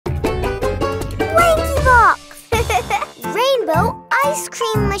ice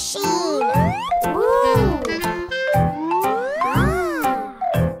cream machine. Ooh.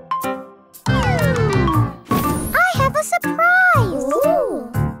 I have a surprise.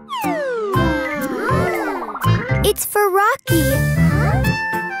 Ooh. It's for Rocky.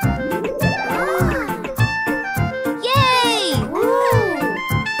 Yay!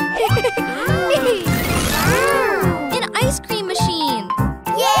 An ice cream machine.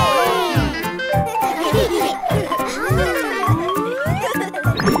 Yay!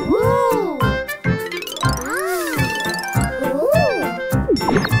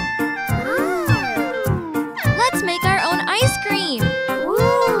 Let's make our own ice cream.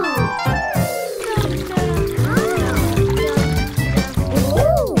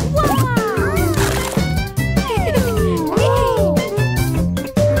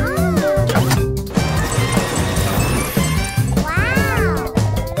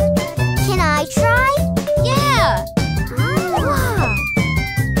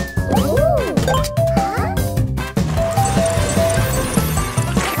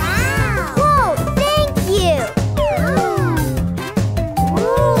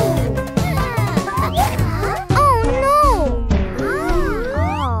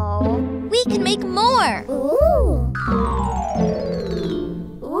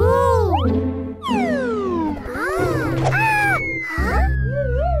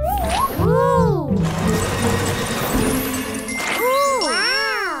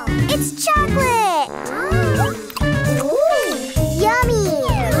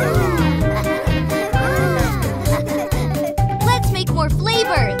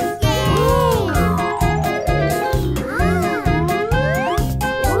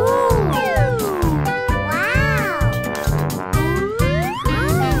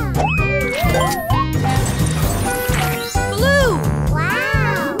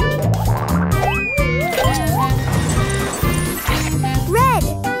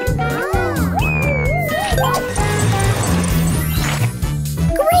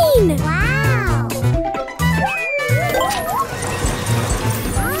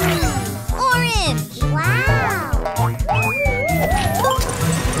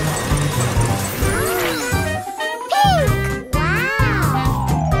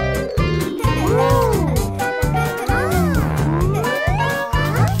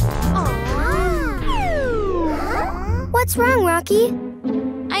 What's wrong, Rocky?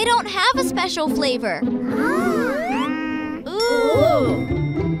 I don't have a special flavor. Ooh!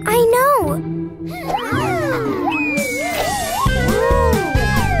 I know!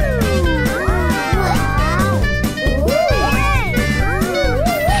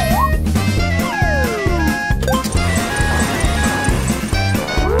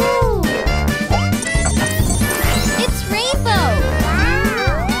 It's rainbow!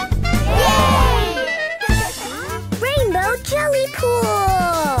 Yay! Rainbow jelly pool!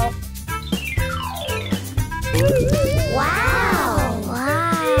 Wow!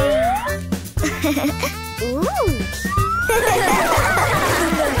 Ooh!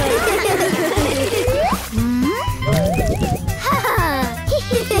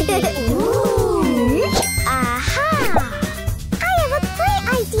 Ooh! Aha! I have a great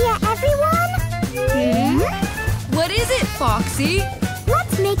idea, everyone! What is it, Foxy?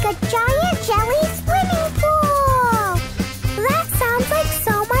 Let's make a giant jelly swimming pool! That sounds like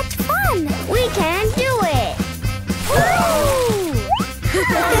so much fun! We can do it!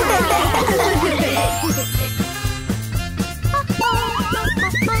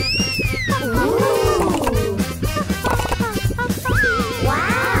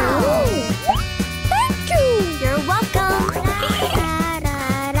 Wow! Thank you! You're welcome!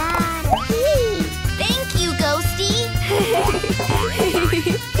 Thank you, Ghosty.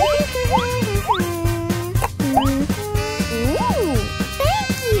 Ooh,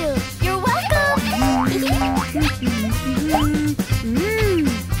 thank you! You're welcome!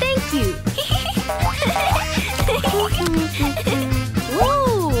 Thank you.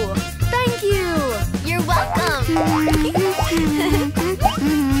 Ooh, thank you. You're welcome!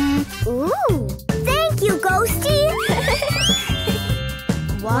 Ooh, thank you, Ghosty!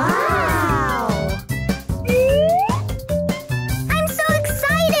 Wow! I'm so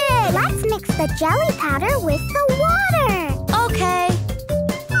excited! Let's mix the jelly powder with the water! Okay.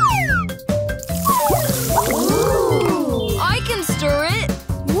 Ooh! I can stir it.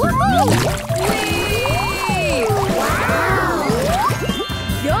 Woohoo! Whee! Wow!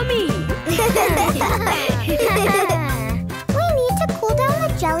 Yummy. We need to cool down the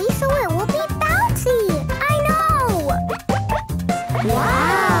jelly so it will be bouncy. I know!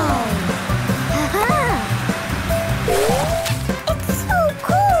 Wow! It's so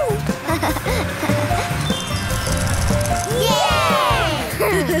cool! Yay!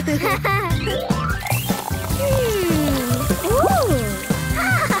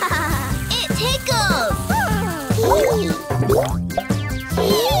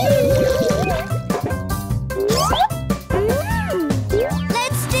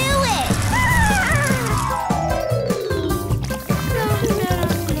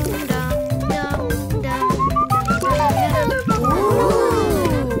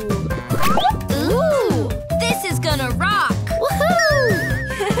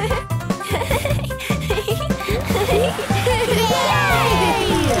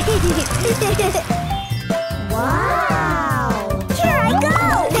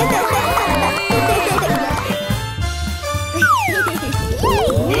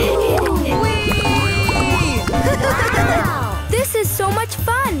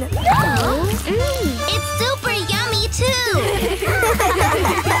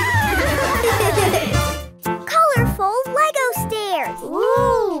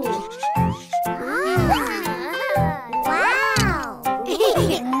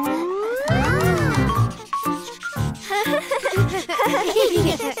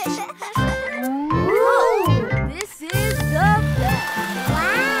 This is the best.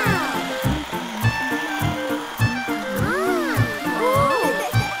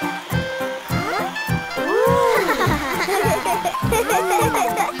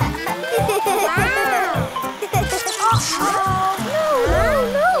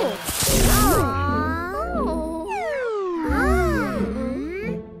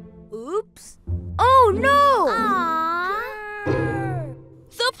 Oops. Oh no!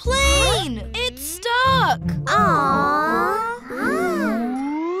 The plane! It's stuck! Oh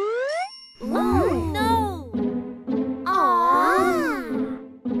no!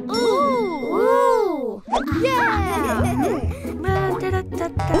 Ooh! Yeah!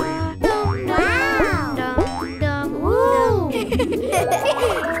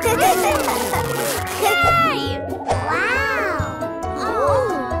 Yay!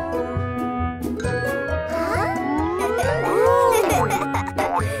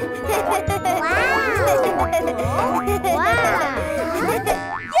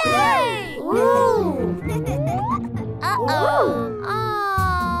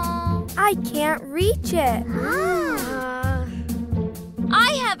 I can't reach it.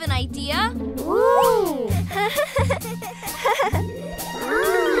 I have an idea.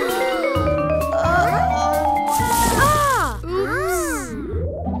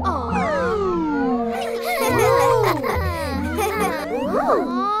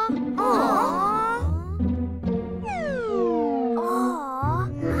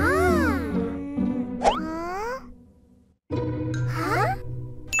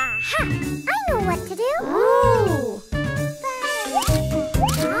 I know what to do.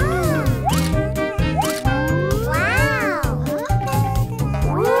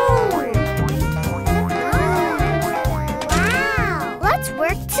 Let's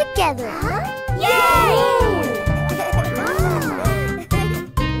work together. Yay!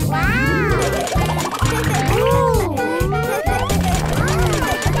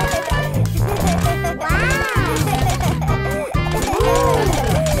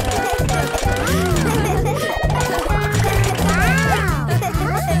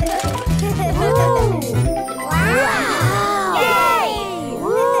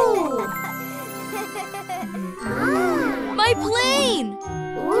 My plane!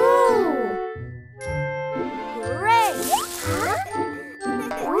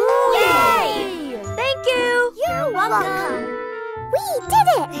 Yay! Thank you! You're welcome. We did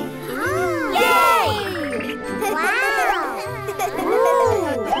it! Yay!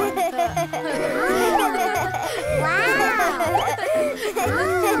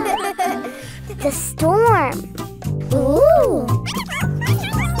 The storm. Ooh.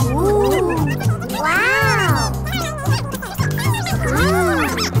 Wow.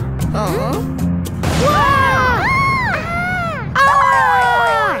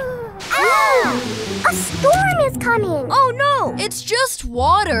 A storm is coming. Oh no! It's just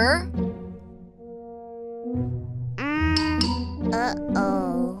water.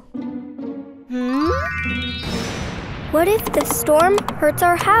 Uh-oh. What if the storm hurts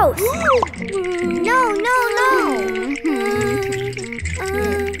our house? No.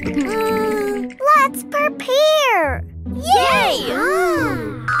 Let's prepare. Yay!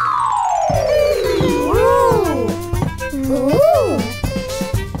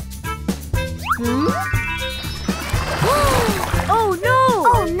 Oh no!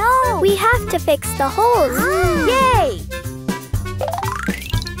 Oh no! We have to fix the holes. Yay!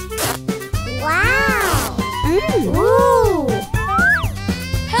 Wow!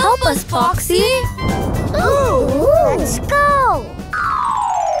 Help us, Foxy! Let's go!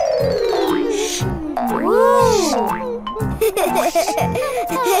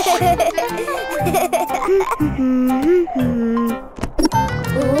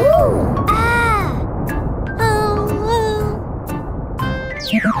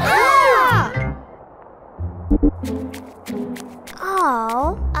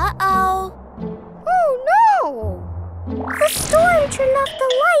 Oh. Uh-oh. Oh no! The storm turned off the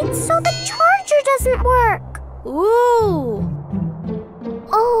lights so the charger doesn't work. Ooh.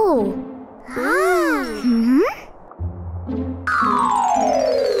 Oh.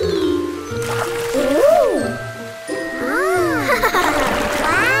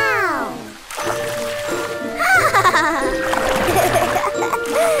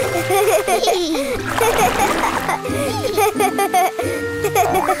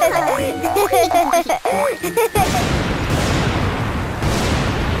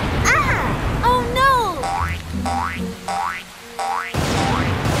 Oh no!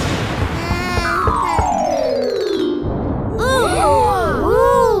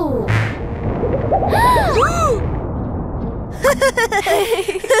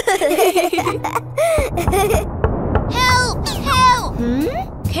 Help! Help!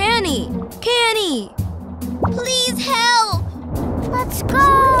 Canny! Canny! Please help! Let's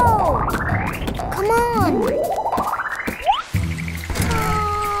go! Come on.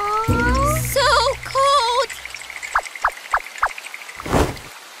 So cold!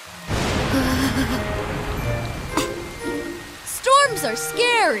 Storms are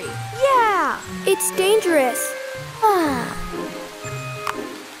scary. Yeah, it's dangerous. Aww.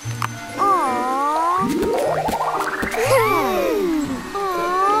 Aww.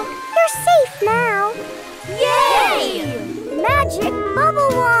 You're safe now. Yay! Magic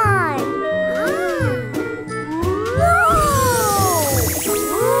bubble wand.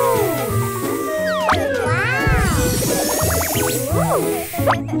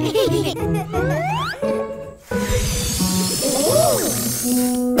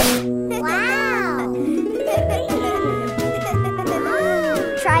 Wow.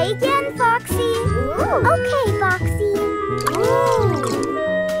 Try again, Foxy. Okay, Boxy.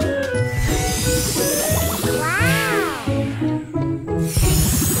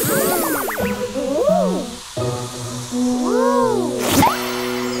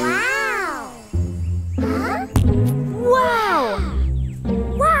 Wow!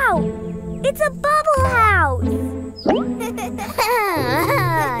 Wow! It's a bubble house!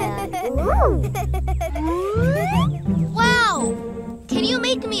 Wow! Can you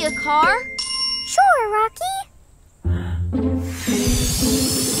make me a car? Sure, Rocky.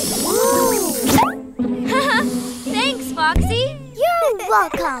 Thanks, Foxy. You're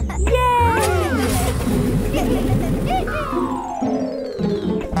welcome.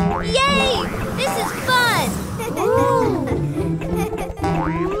 Yay! This is fun!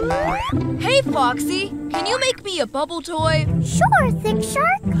 Hey, Foxy, can you make me a bubble toy? Sure, Thicc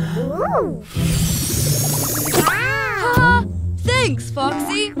Shark. Wow! Thanks,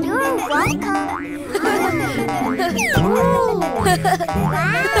 Foxy. You're welcome.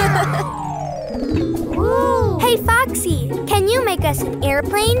 Hey, Foxy, can you make us an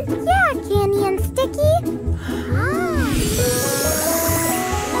airplane? Yeah, Canny and Sticky.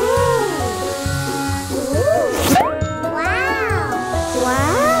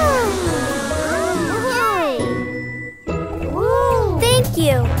 Thank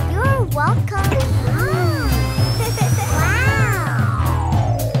you. You're welcome.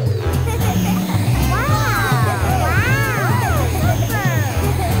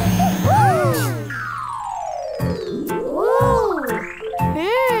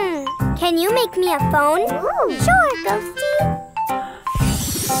 Can you make me a phone? Sure, Ghosty.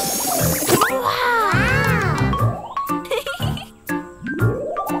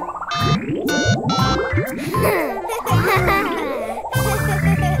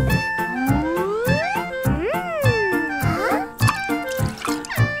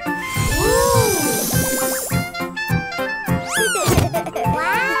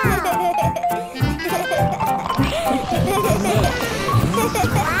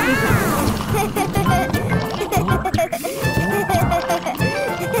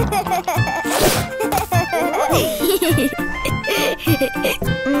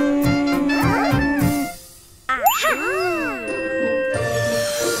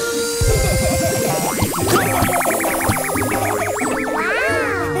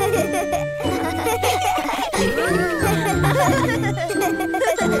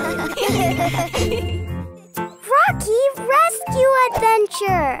 Rocky Rescue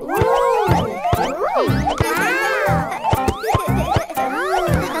Adventure!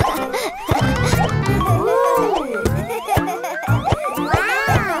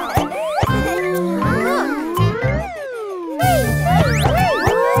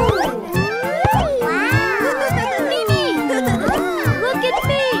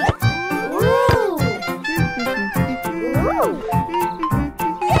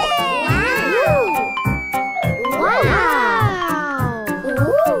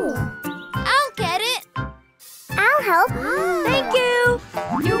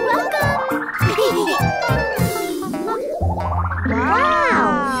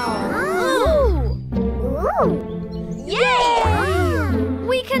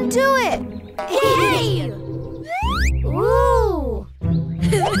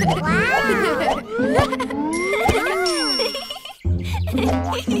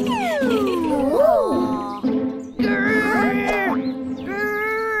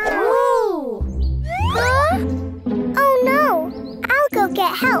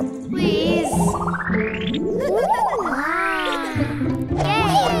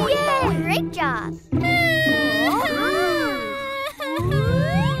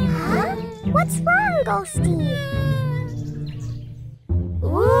 What's wrong, Ghosty?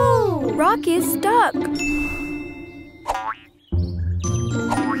 rock is stuck.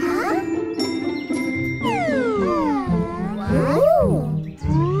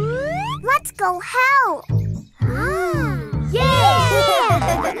 Let's go help! Yay!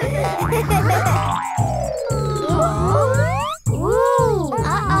 Ooh.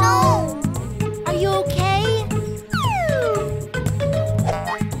 Uh-oh. Are you okay?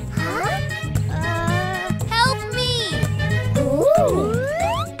 Help me! Ooh.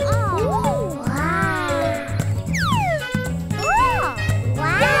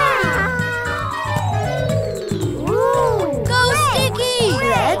 Go, Sticky!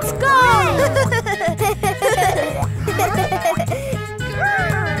 Let's go!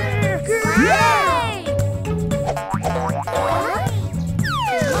 Yay!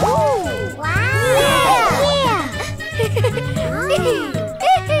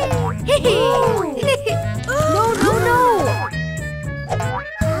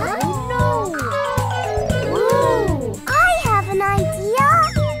 I have an idea.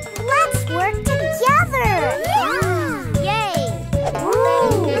 Let's work together. Yay!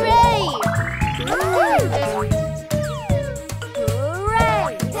 Hooray!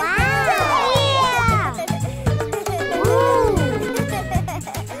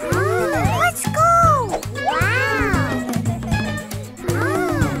 Let's go.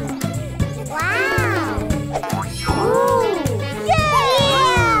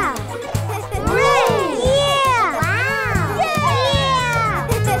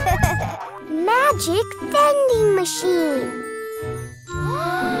 Magic vending machine.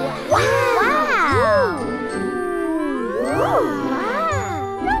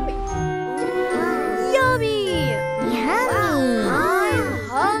 Yummy! I'm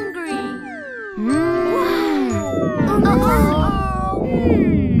hungry.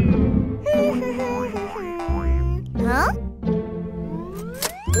 Huh?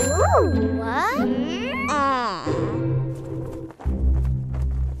 What?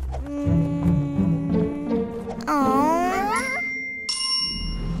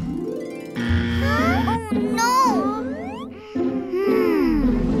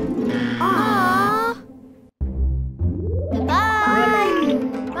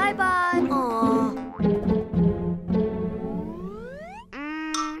 Bye-bye.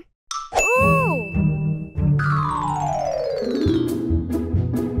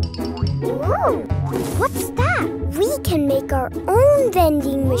 What's that? We can make our own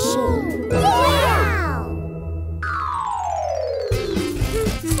vending machine. Yeah!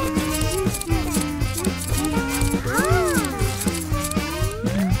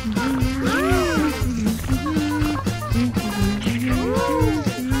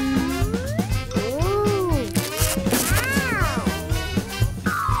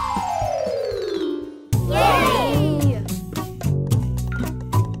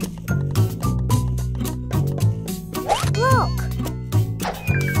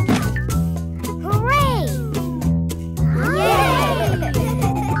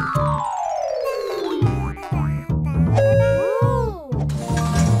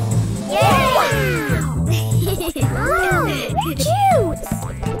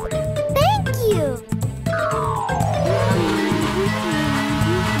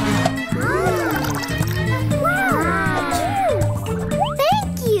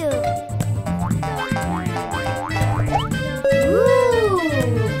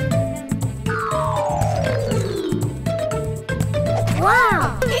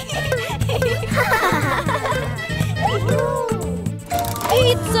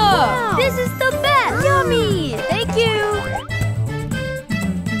 Pizza! This is the best! Yummy! Thank you!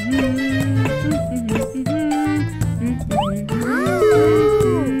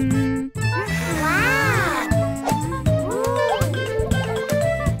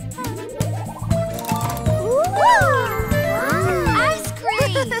 Ice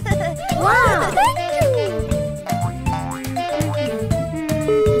cream! Wow!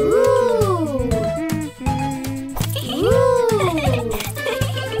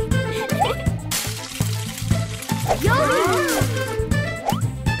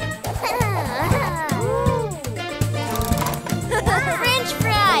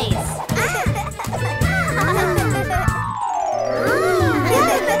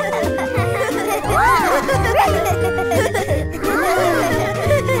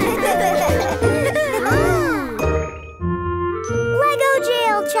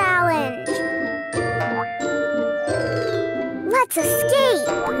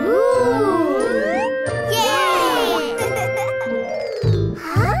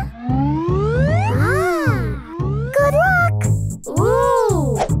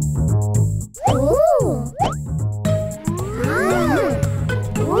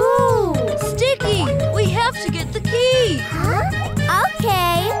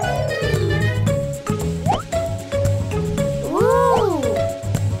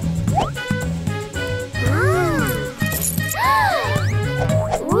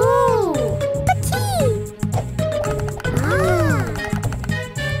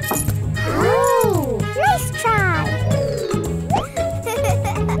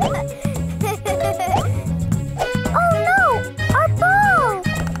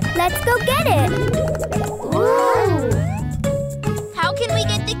 Let's go get it. Ooh. How can we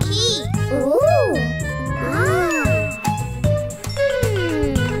get the key? Ooh.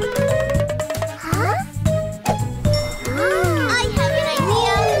 Huh? I have an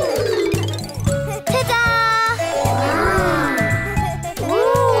idea. Ta-da!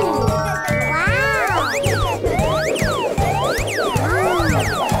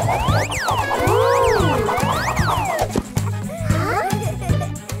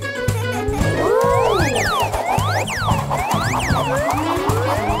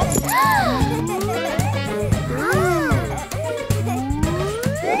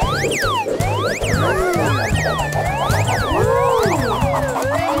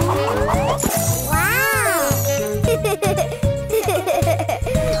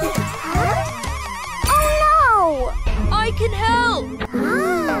 I can help.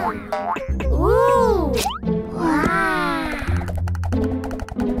 Ooh. Wow.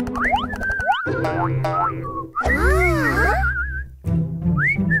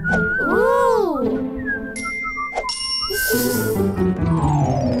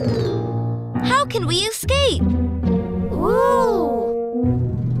 How can we escape?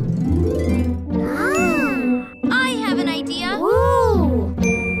 I have an idea.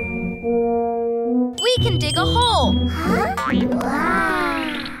 We can dig a hole.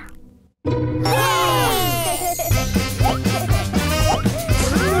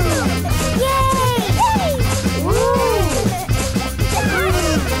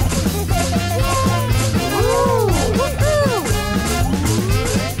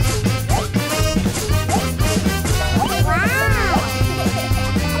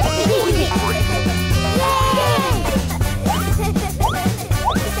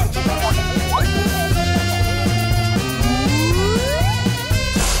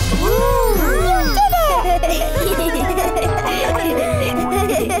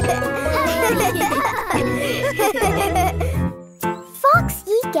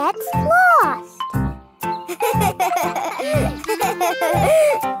 Foxy gets lost.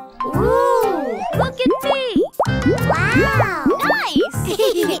 Ooh. Look at me. Wow. Nice.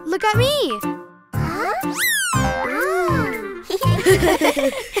 Look at me.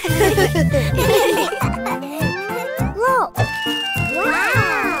 Look. Wow.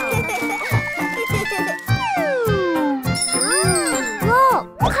 Look,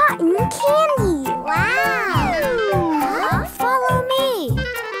 cotton candy. Wow. Follow me.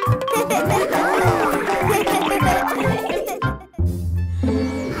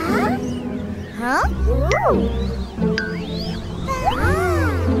 Huh? Ooh.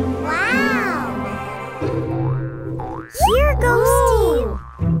 Wow. Here, Ghosty.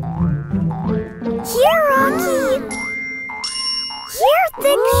 Here, Rocky. Here,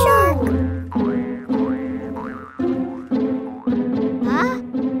 Thicc Shark. Huh?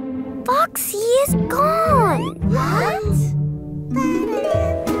 Foxy is gone. What?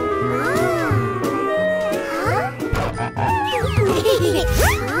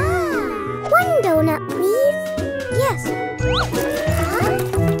 One donut, please. Yes.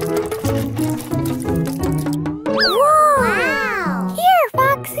 Whoa! Wow! Here,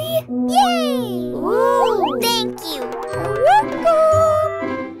 Foxy. Yay! Ooh. Thank you.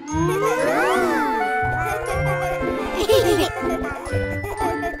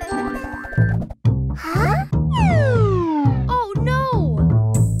 Huh? Oh no!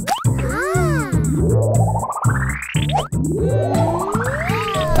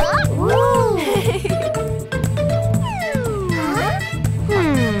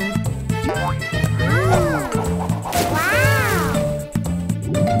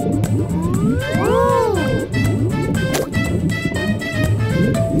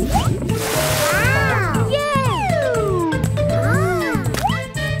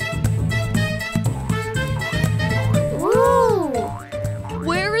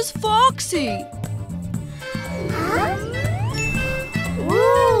 Where is Foxy?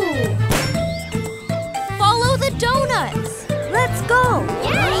 Follow the donuts. Let's go.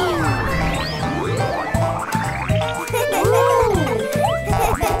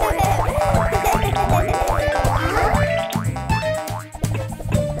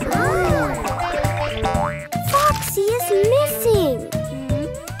 Foxy is missing.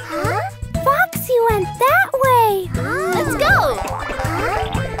 Huh? Foxy went that way. Let's go.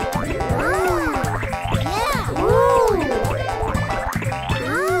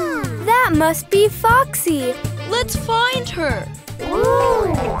 That must be Foxy. Let's find her.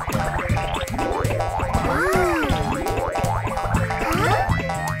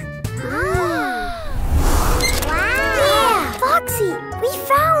 Yeah, Foxy, we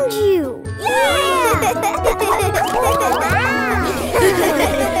found you. Yeah.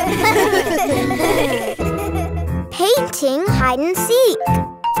 painting hide and seek.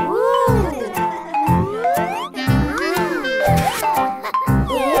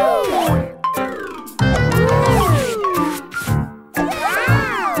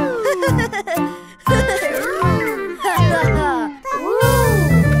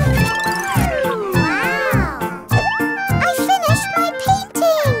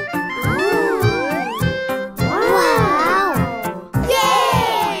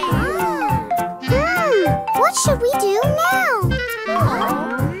 What should we do now?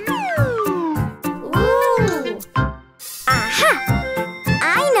 Aha!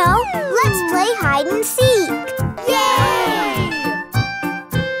 I know! Let's play hide and seek! Yay!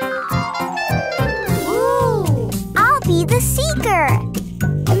 I'll be the seeker!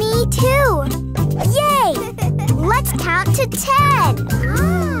 Me too! Yay! Let's count to 10!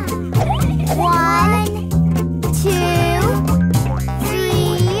 1, 2, 3...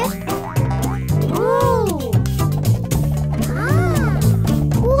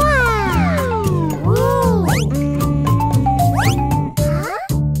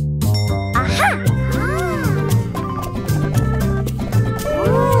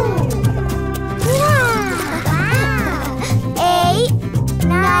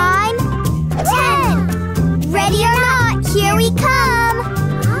 Here we come!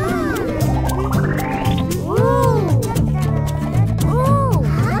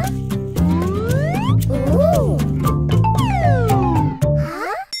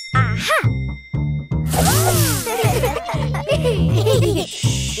 Aha!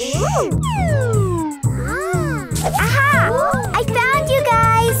 Aha! I found you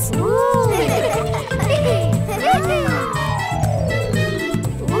guys!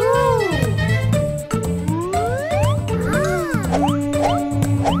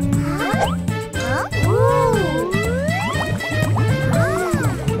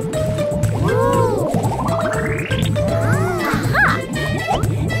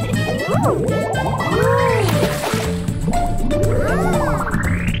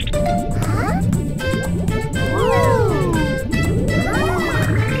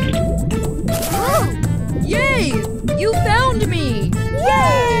 Yay! You found me!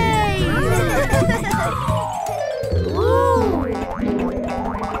 Yay!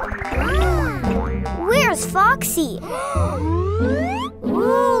 Where's Foxy?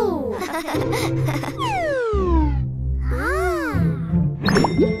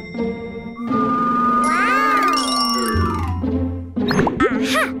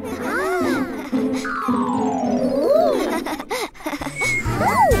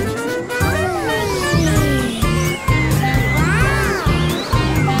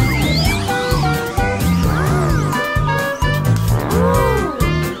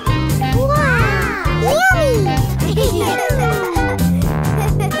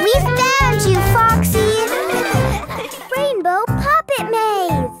 We found you, Foxy!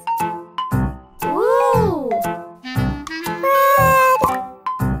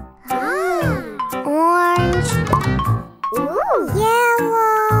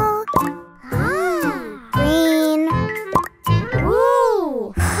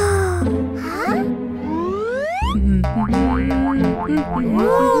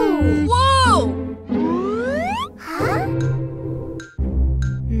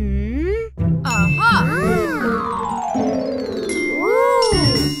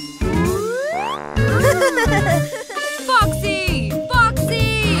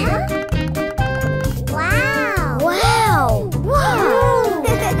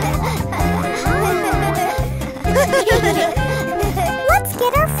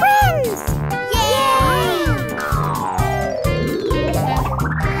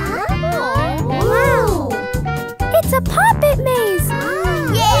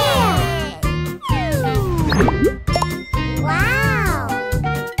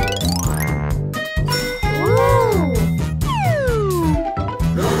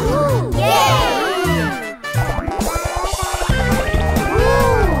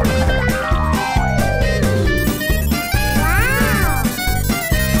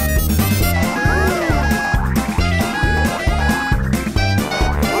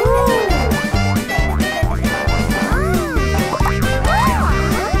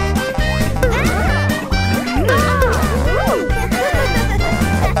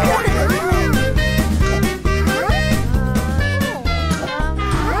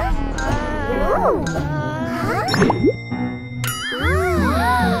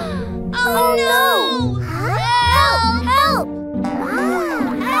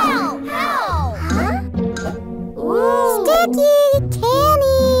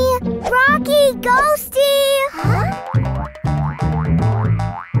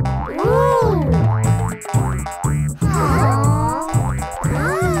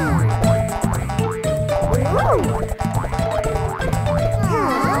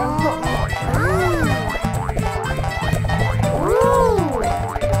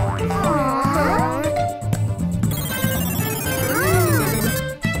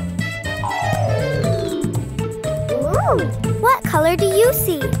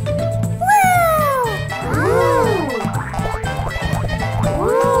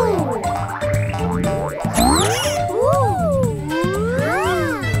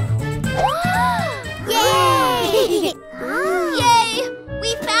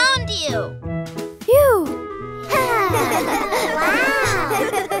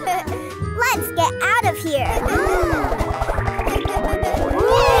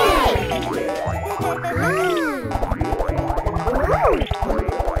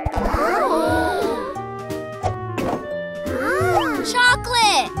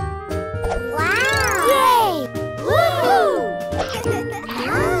 Wow! Yay! Woohoo!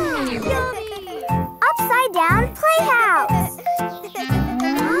 Upside down playhouse.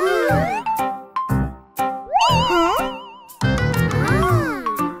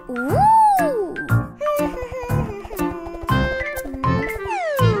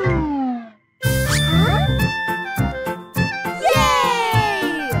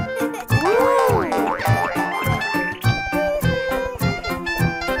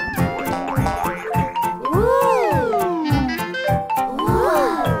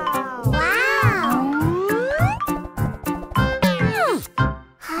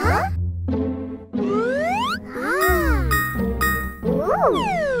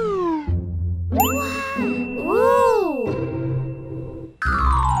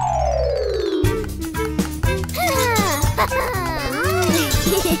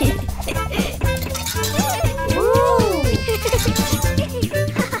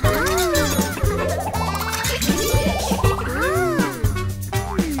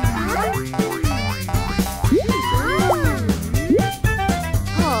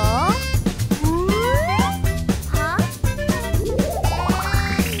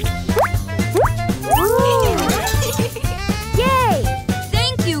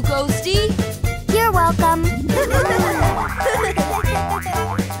 Thank you, Ghosty. You're welcome.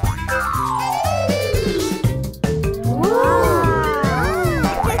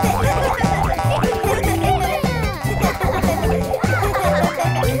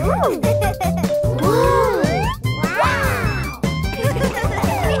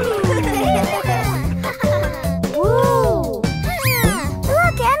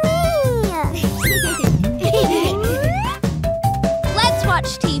 Look at me! Let's watch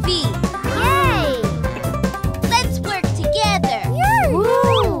TV. Yay! Let's work together.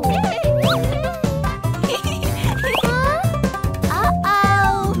 Woo!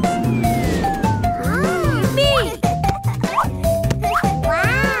 Uh-oh! Me!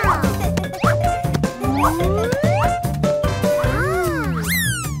 Wow!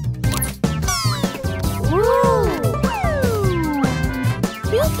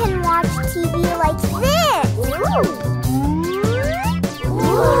 We can watch TV like this!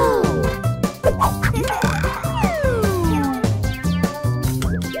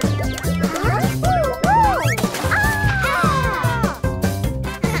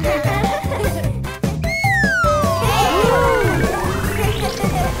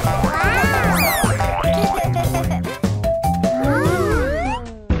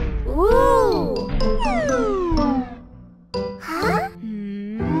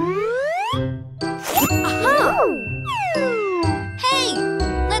 Hey,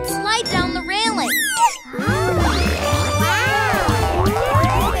 let's slide down the railing.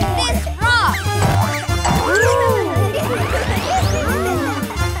 This rocks.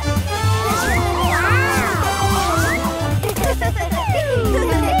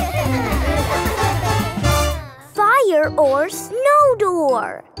 Fire or snow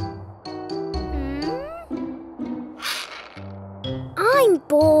door? I'm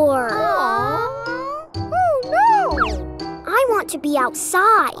bored. Oh no! I want to be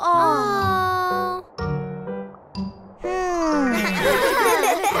outside.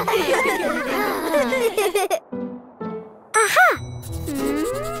 Aha!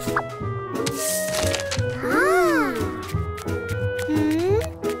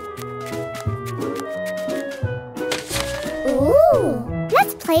 Ooh!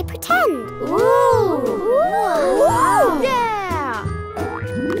 Let's play pretend. Ooh! Yeah!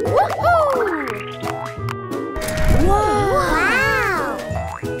 Woohoo! Wow!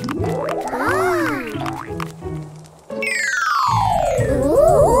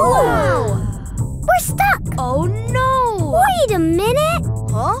 Ooh! We're stuck! Oh no! Wait a minute!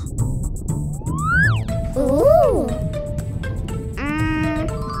 Huh? Ooh!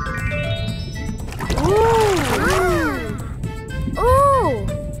 Ooh!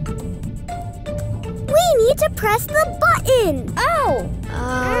 We need to press the button! Ow!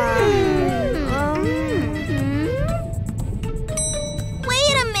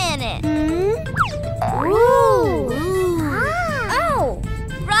 Wait a minute. Ooh! Oh,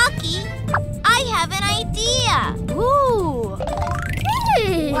 Rocky, I have an idea. Ooh!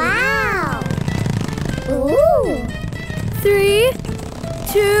 Wow! Ooh! 3,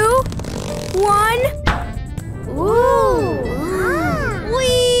 2, 1. Ooh!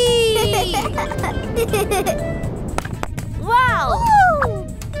 Whee! Wow!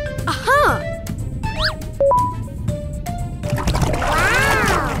 Aha!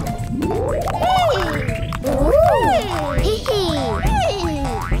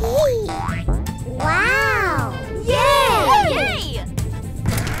 Wow! Yay!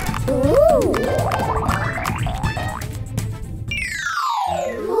 Ooh!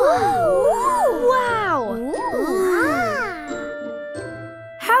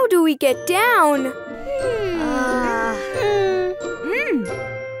 get down.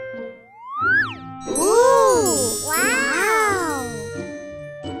 Ooh! Wow!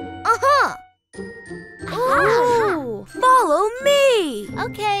 Uh-huh. Ooh! Follow me.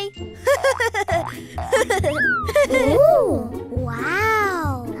 Okay. Ooh!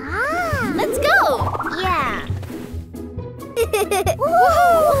 Wow! Ah. Let's go. Yeah.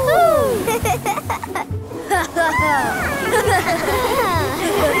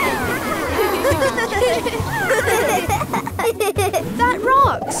 That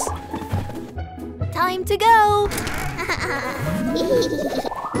rocks. Time to go.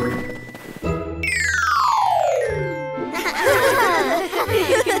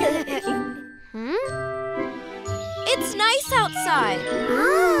 It's nice outside.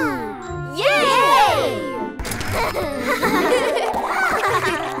 Yay!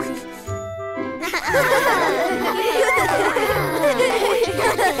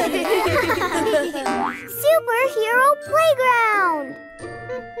 Superhero playground.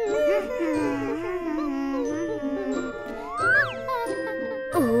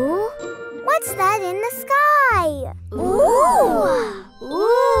 Ooh, what's that in the sky? Ooh!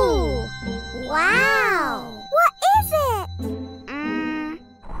 Ooh! Wow! What is it?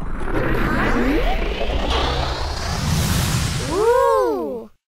 Ooh!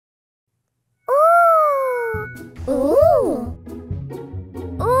 Ooh! Ooh!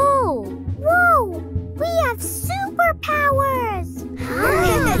 Ooh! Whoa! We have superpowers!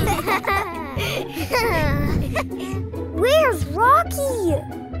 Where's Rocky?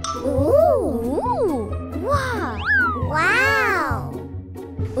 Ooh! Wow! Wow!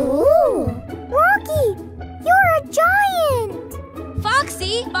 Ooh! Rocky! You're a giant!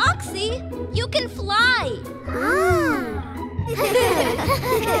 Foxy, Boxy, you can fly.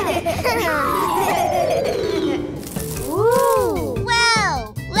 Ooh!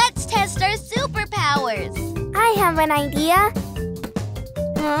 Well, let's test our superpowers. I have an idea.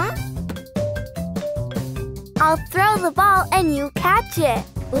 Huh? I'll throw the ball and you catch it.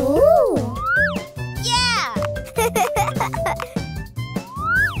 Ooh! Yeah!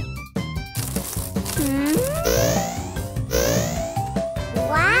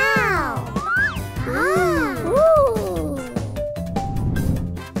 Wow! Ooh!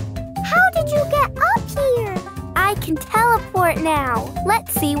 How did you get up here? I can teleport now.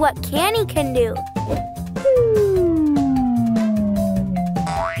 Let's see what Canny can do.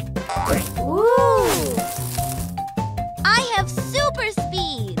 Ooh! I have super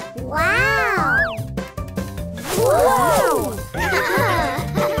speed. Wow! Whoa!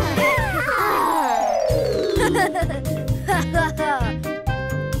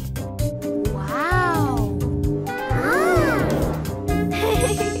 Wow!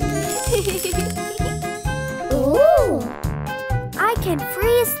 Ooh! I can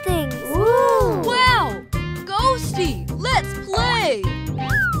freeze things. Ooh! Wow! Ghosty, let's play.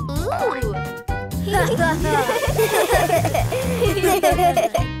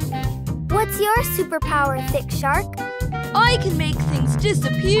 What's your superpower, Thicc Shark? I can make things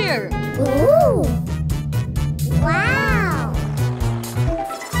disappear. Ooh! Wow!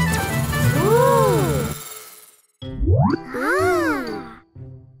 Ooh!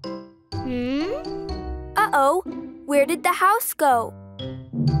 Uh-oh, where did the house go?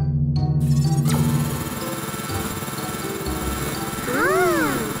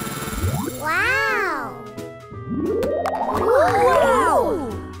 Wow! Wow!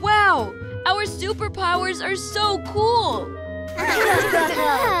 Wow! Our superpowers are so cool.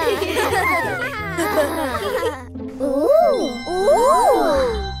 Ooh! Ooh!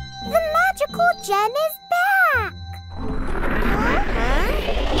 The magical gem is back!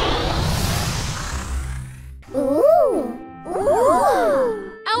 Ooh! Ooh!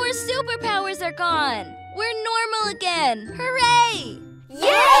 Our superpowers are gone. We're normal again. Hooray!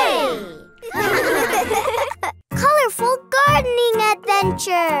 Yay! Colorful gardening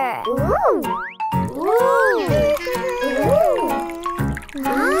adventure! Ooh! Ooh!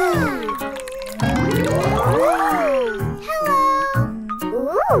 Hello!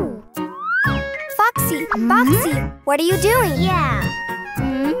 Ooh! Foxy, Boxy, what are you doing? Yeah.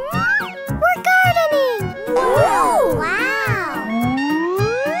 We're gardening! Whoa! Wow!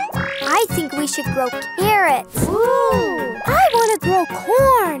 I think we should grow carrots. Ooh! I want to grow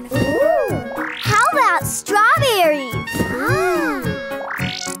corn. Ooh! How about strawberries?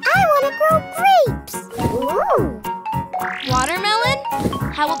 I want to grow grapes! Ooh! Watermelon?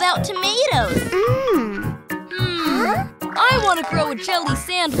 How about tomatoes? I want to grow a jelly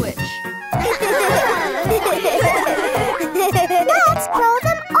sandwich. Let's grow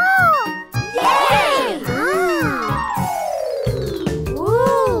them all! Yay!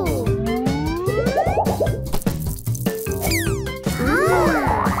 Ooh!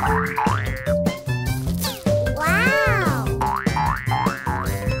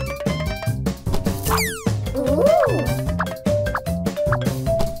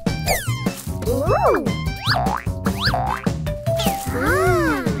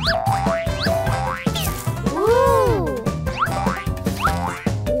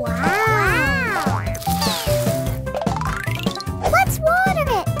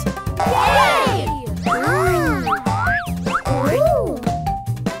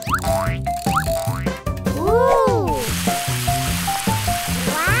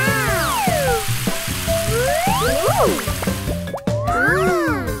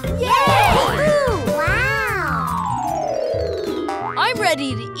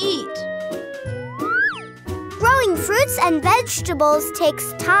 to eat. Growing fruits and vegetables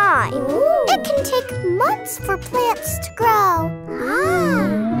takes time. Ooh. It can take months for plants to grow.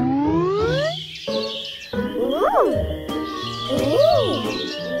 Ooh. Ooh.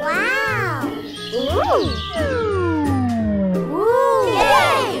 Wow. Ooh. Ooh.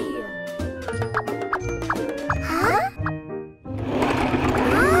 Yay! Huh?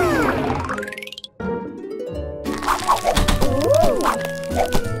 Ooh.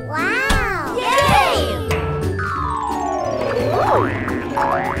 Wow. Yay!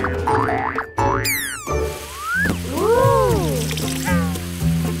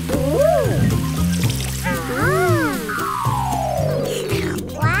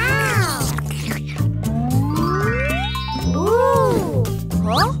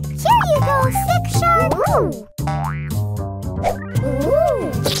 Here you go, Thicc Shark.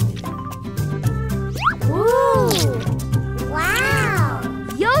 Wow.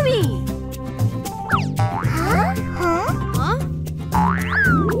 Yummy! Huh?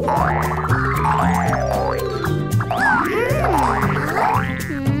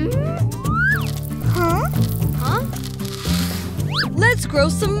 Huh? Huh? Let's grow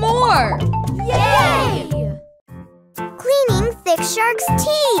some more. Yay! Cleaning Thicc Shark's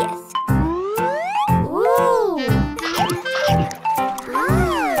teeth. Ooh.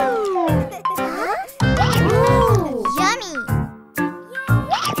 Yummy.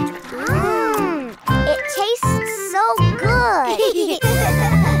 It tastes so good.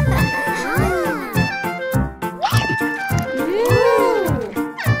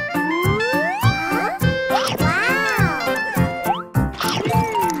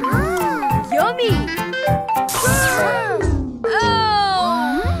 Yummy!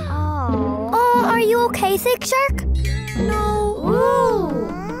 Oh, are you okay, Thicc Shark? No,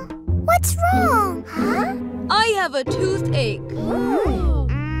 What's wrong? Huh? I have a toothache.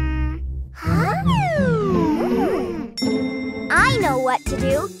 I know what to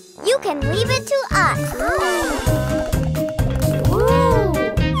do. You can leave it to us.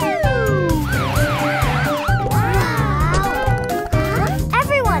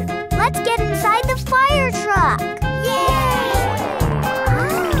 Everyone, let's get inside the fire truck.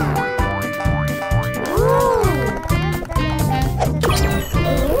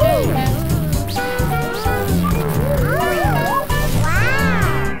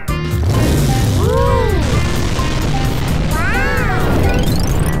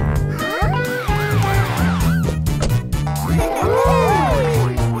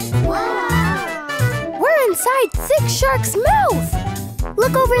 We're inside Thicc Shark's mouth.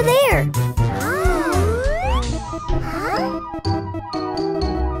 Look over there.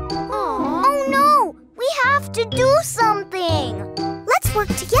 Oh no! We have to do something! Let's work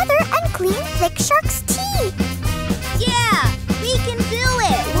together and clean Thicc Shark's teeth! Yeah! We can do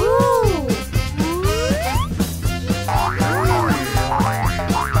it!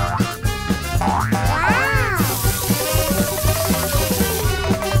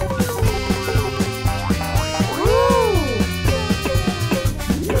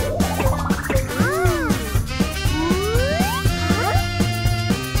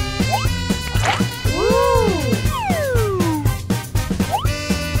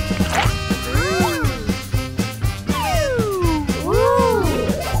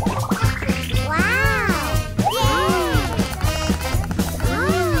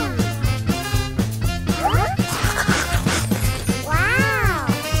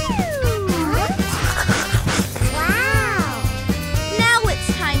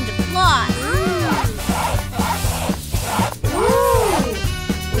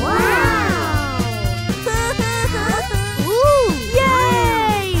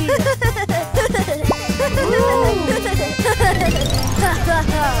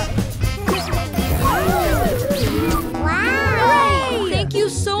 Thank you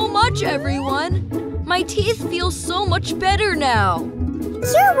so much, everyone. My teeth feel so much better now.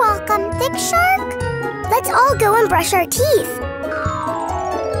 You're welcome, Thicc Shark. Let's all go and brush our teeth.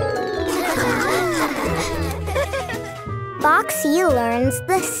 Boxy learns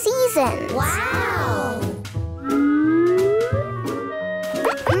the seasons. Wow!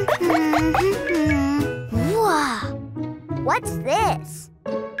 Wow! What's this?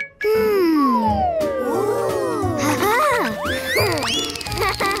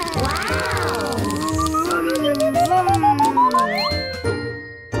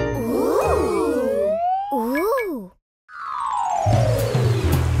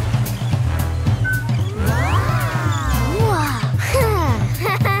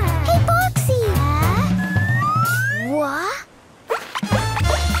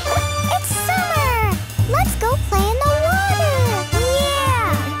 It's summer! Let's go play in the water!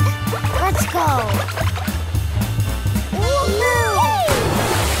 Yeah!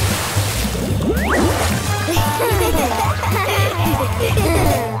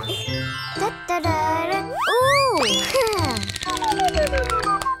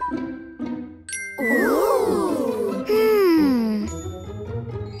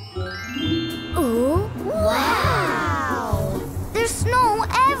 Wow! There's snow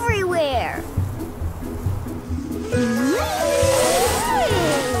everywhere.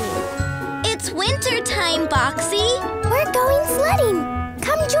 It's winter time, Boxy. We're going sledding.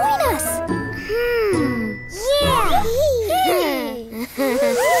 Come join us. Yeah!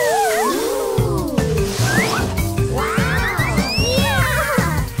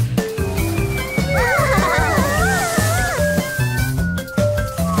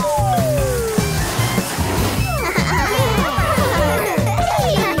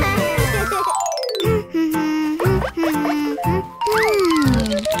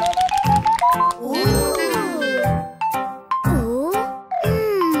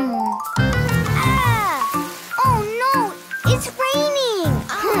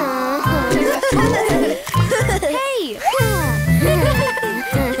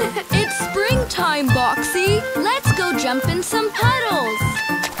 Boxy, let's go jump in some puddles.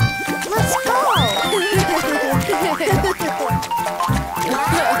 Let's go.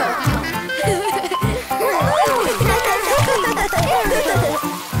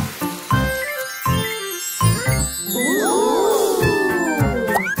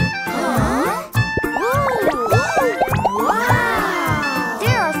 Wow!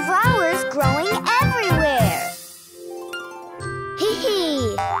 There are flowers growing everywhere. Hee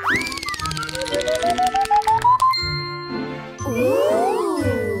hee.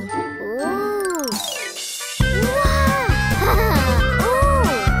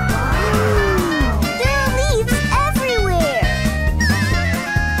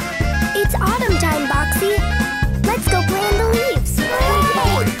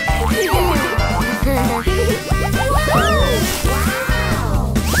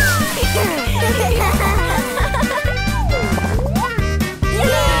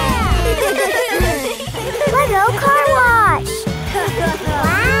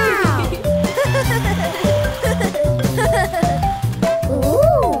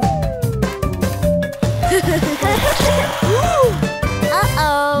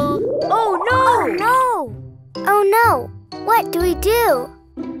 What do we do?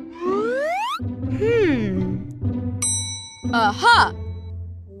 Aha!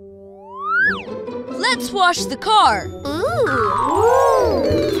 Let's wash the car.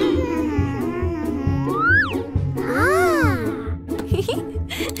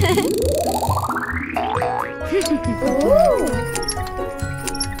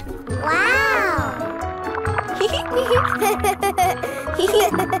 Wow!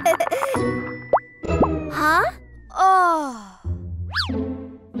 Huh? Oh.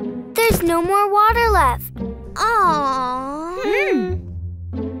 There's no more water left. Aww.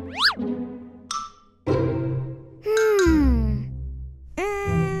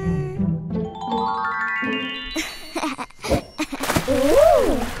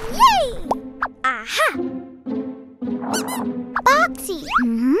 Yay! Aha! Boxy,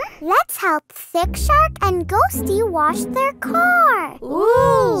 let's help Thicc Shark and Ghosty wash their car.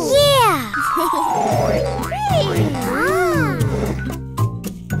 Ooh! Yeah!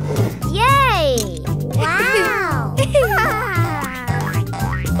 Yay! Wow!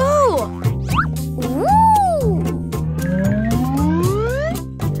 Ooh! Ooh!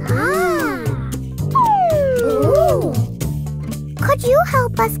 Could you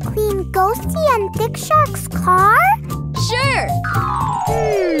help us clean Ghosty and Thicc Shark's car? Sure!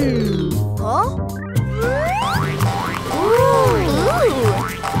 Huh? Ooh!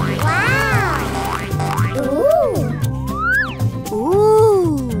 Wow!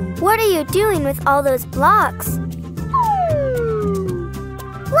 Ooh! What are you doing with all those blocks?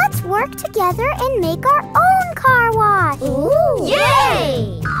 Let's work together and make our own car wash! Ooh!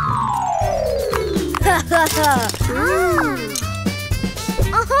 Yay!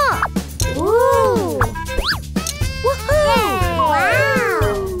 Ooh! Woohoo! Wow!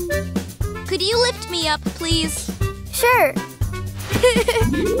 Could you lift me up, please? Sure.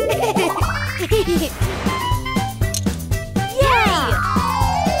 Yay!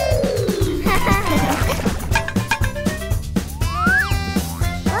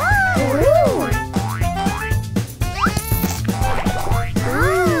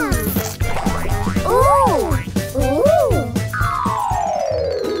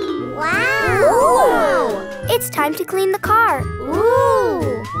 It's time to clean the car.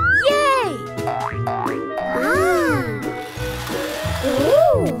 Ooh! Yay!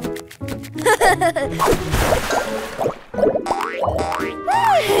 Ooh! Wow!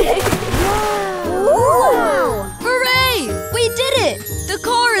 Hooray! We did it! The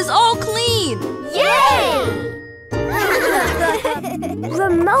car is all clean! Yay!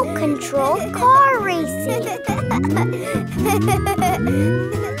 Remote control car racing.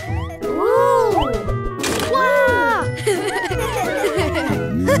 Ooh! Wow!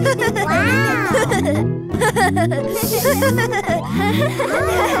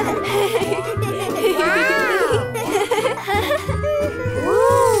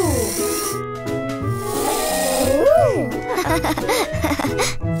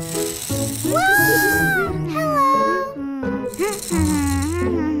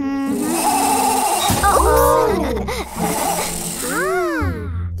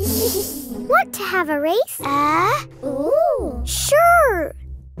 Want to have a race? Ooh. Sure.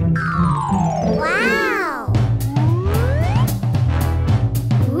 Wow.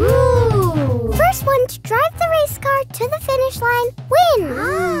 Ooh. First one to drive the race car to the finish line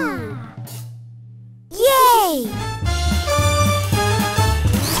wins. Yay!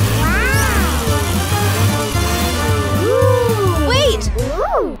 Wow. Ooh. Wait!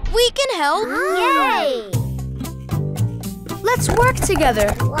 Ooh. We can help! Yay! Let's work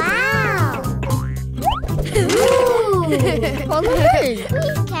together. Wow! Ooh. We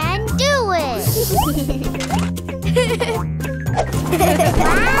can do it!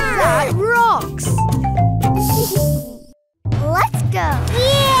 Wow! That rocks! Let's go!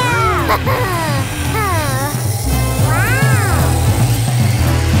 Yeah! Wow!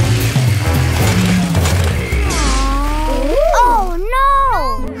 Oh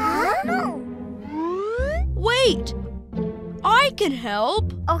no! Wait! I can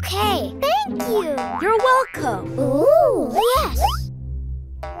help! Okay, thank you! You're welcome. Ooh, yes!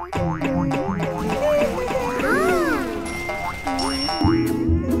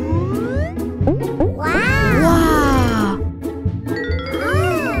 Wow!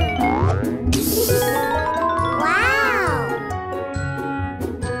 Wow!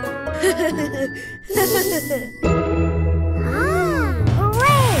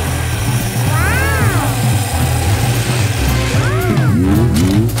 Hooray! Wow!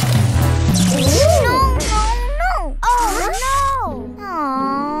 No! Oh no!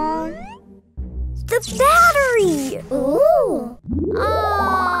 Aww. The battery! Ooh!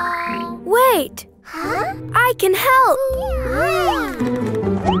 Wait, Huh? I can help.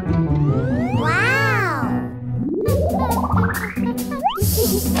 Wow!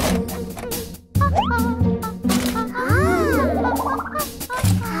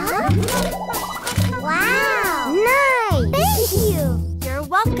 Wow! Nice! Thank you! You're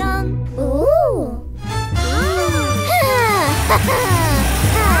welcome. Ooh!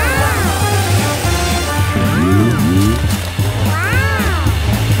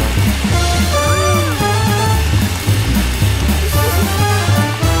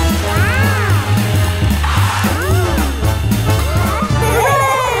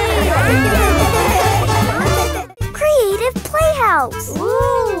 Creative Playhouse.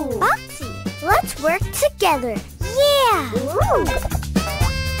 Ooh! Boxy, let's work together. Yeah! Ooh!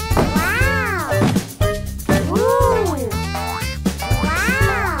 Wow! Ooh!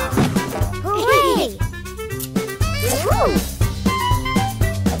 Wow! Hooray! Ooh!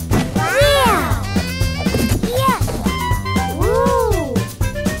 Wow! Yes! Ooh!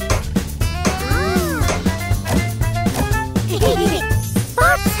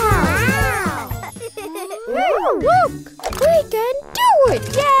 Box house. Wow! Look, we can do it.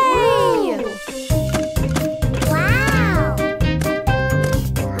 Yay! Wow!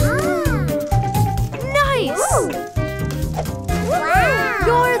 Nice! Wow!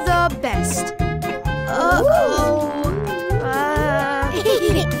 You're the best.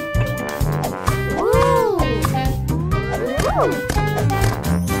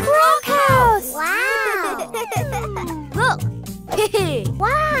 Rock house. Wow! Look.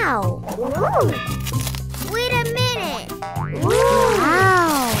 Wow! Wait a minute!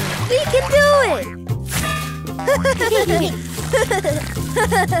 Wow. We can do it.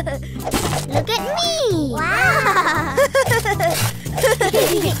 Look at me! Wow!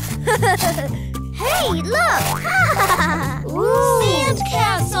 Hey, look! Sand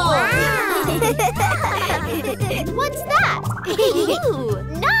castle! What's that? Ooh,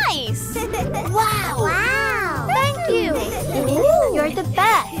 nice! Wow! Wow! Thank you. You're the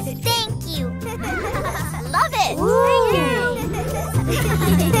best. Thank you! Love it! Thank you.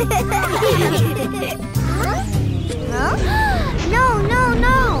 Huh?